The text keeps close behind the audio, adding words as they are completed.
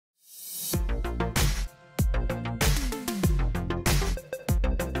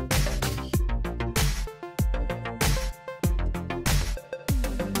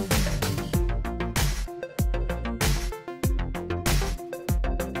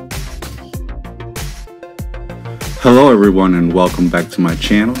Hello everyone and welcome back to my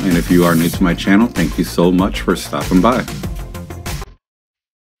channel, and if you are new to my channel, thank you so much for stopping by.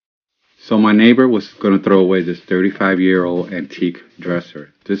 So my neighbor was going to throw away this 35-year-old antique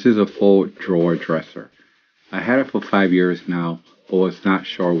dresser. This is a full drawer dresser. I had it for 5 years now, but was not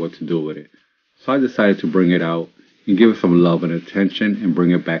sure what to do with it. So I decided to bring it out and give it some love and attention and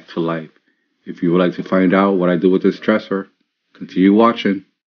bring it back to life. If you would like to find out what I do with this dresser, continue watching.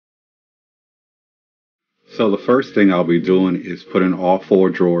 So the first thing I'll be doing is putting all 4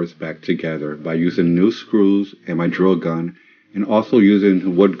 drawers back together by using new screws and my drill gun, and also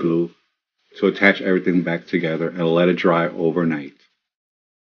using wood glue to attach everything back together and let it dry overnight.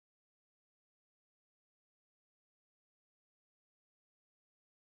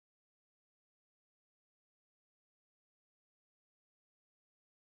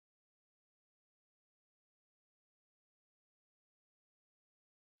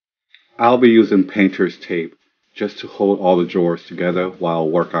 I'll be using painter's tape just to hold all the drawers together while I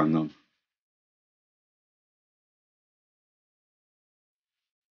work on them.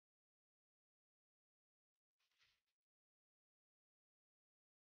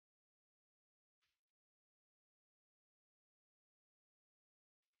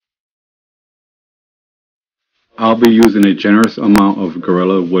 I'll be using a generous amount of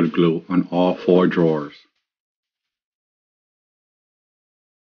Gorilla wood glue on all 4 drawers.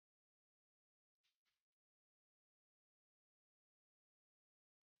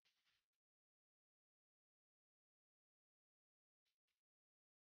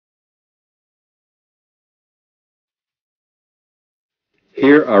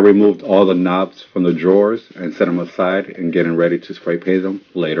 Here I removed all the knobs from the drawers and set them aside and getting ready to spray paint them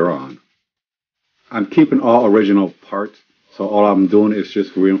later on. I'm keeping all original parts, so all I'm doing is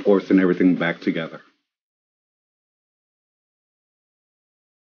just reinforcing everything back together.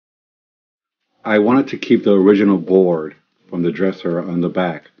 I wanted to keep the original board from the dresser on the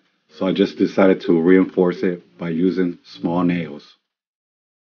back, so I just decided to reinforce it by using small nails.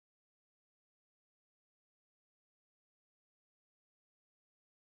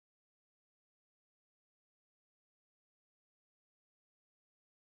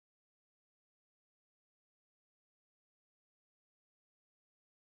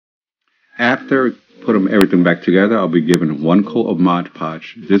 After putting everything back together, I'll be giving 1 coat of Mod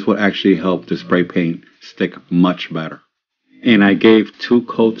Podge. This will actually help the spray paint stick much better. And I gave 2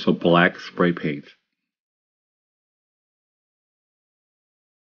 coats of black spray paint.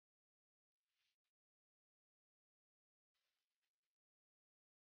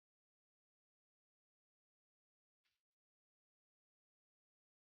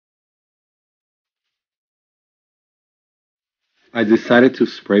 I decided to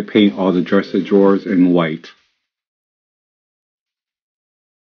spray paint all the dresser drawers in white.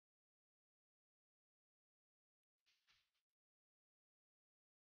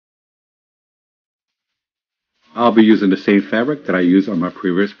 I'll be using the same fabric that I used on my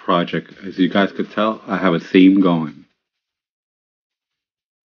previous project. As you guys could tell, I have a theme going.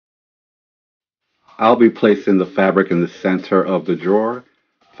 I'll be placing the fabric in the center of the drawer,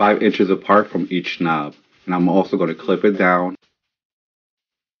 5 inches apart from each knob. And I'm also going to clip it down.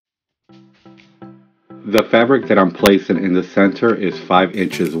 The fabric that I'm placing in the center is 5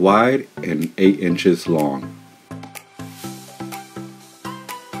 inches wide and 8 inches long.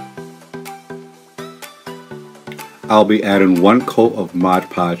 I'll be adding 1 coat of Mod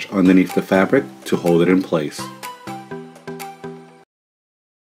Podge underneath the fabric to hold it in place.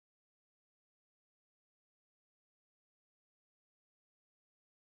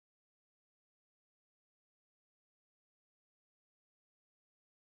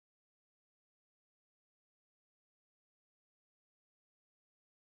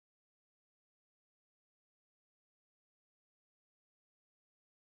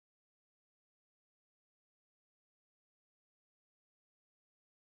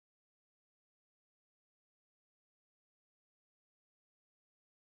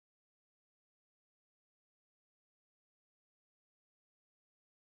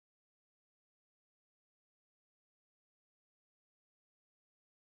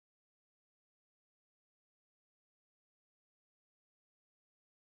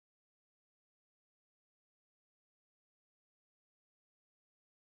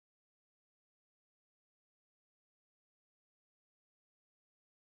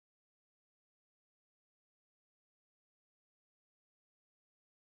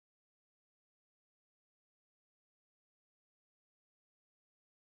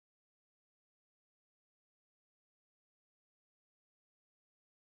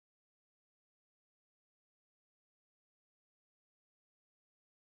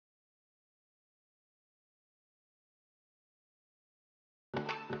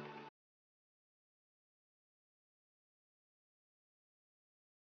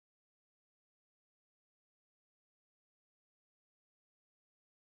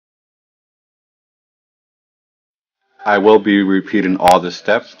 I will be repeating all the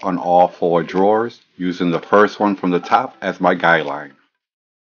steps on all 4 drawers, using the first one from the top as my guideline.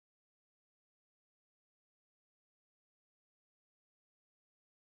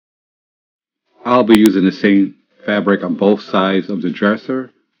 I'll be using the same fabric on both sides of the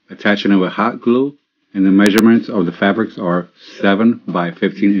dresser, attaching it with hot glue, and the measurements of the fabrics are 7 by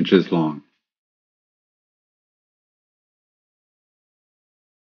 15 inches long.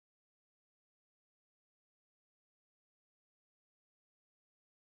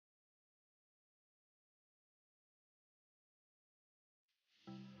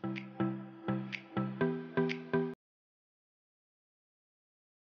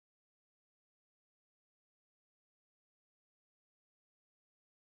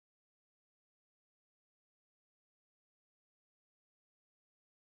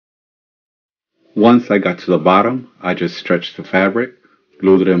 Once I got to the bottom, I just stretched the fabric,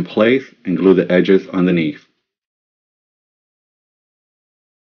 glued it in place, and glued the edges underneath.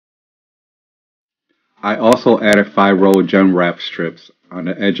 I also added 5 roll gem wrap strips on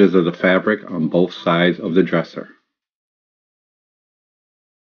the edges of the fabric on both sides of the dresser.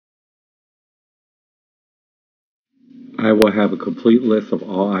 I will have a complete list of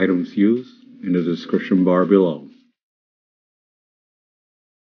all items used in the description bar below.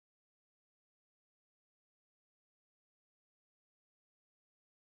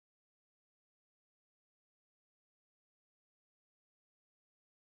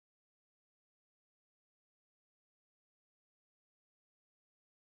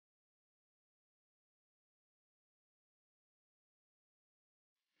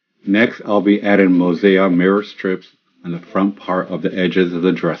 Next, I'll be adding mosaic mirror strips on the front part of the edges of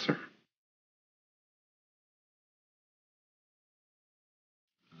the dresser.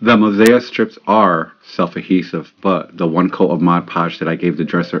 The mosaic strips are self-adhesive, but the one coat of Mod Podge that I gave the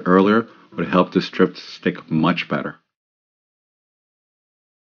dresser earlier would help the strips stick much better.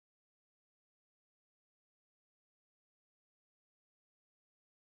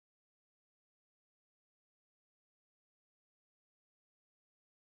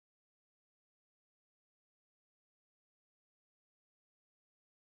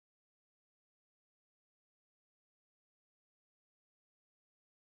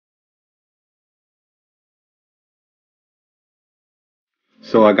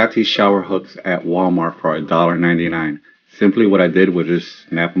 So I got these shower hooks at Walmart for $1.99. Simply what I did was just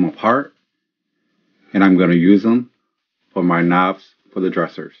snap them apart, and I'm going to use them for my knobs for the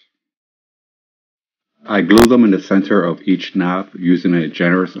dressers. I glue them in the center of each knob using a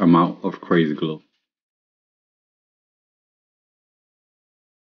generous amount of crazy glue.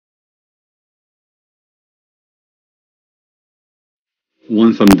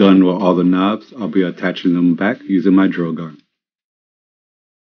 Once I'm done with all the knobs, I'll be attaching them back using my drill gun.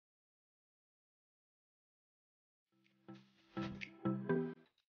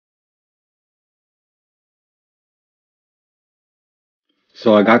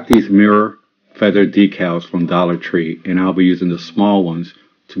 So I got these mirror feather decals from Dollar Tree, and I'll be using the small ones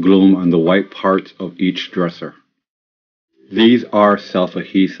to glue them on the white parts of each dresser. These are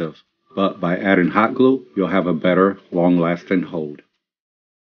self-adhesive, but by adding hot glue, you'll have a better, long-lasting hold.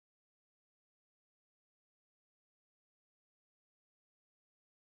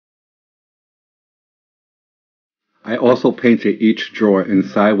 I also painted each drawer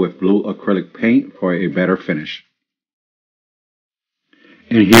inside with blue acrylic paint for a better finish.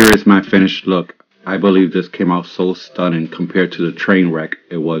 And here is my finished look. I believe this came out so stunning compared to the train wreck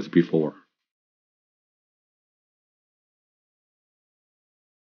it was before.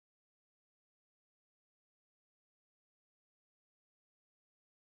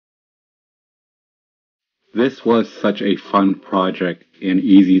 This was such a fun project and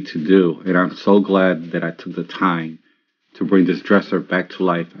easy to do, and I'm so glad that I took the time to bring this dresser back to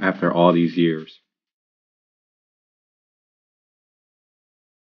life after all these years.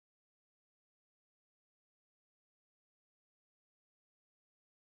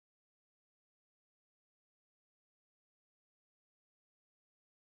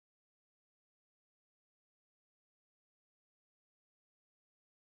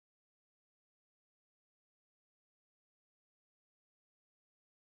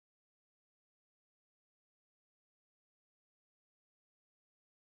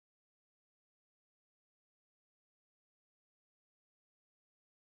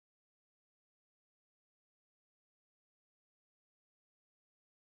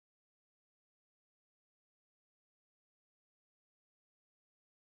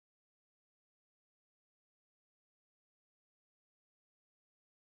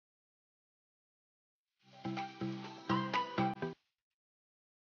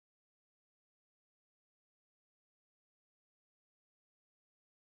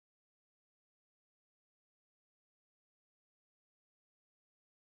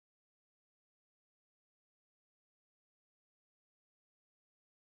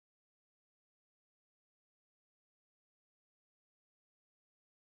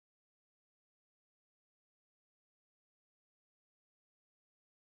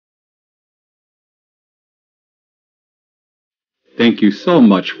 Thank you so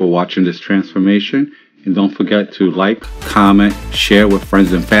much for watching this transformation, and don't forget to like, comment, share with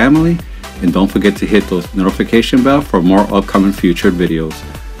friends and family, and don't forget to hit those notification bell for more upcoming future videos.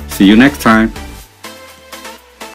 See you next time.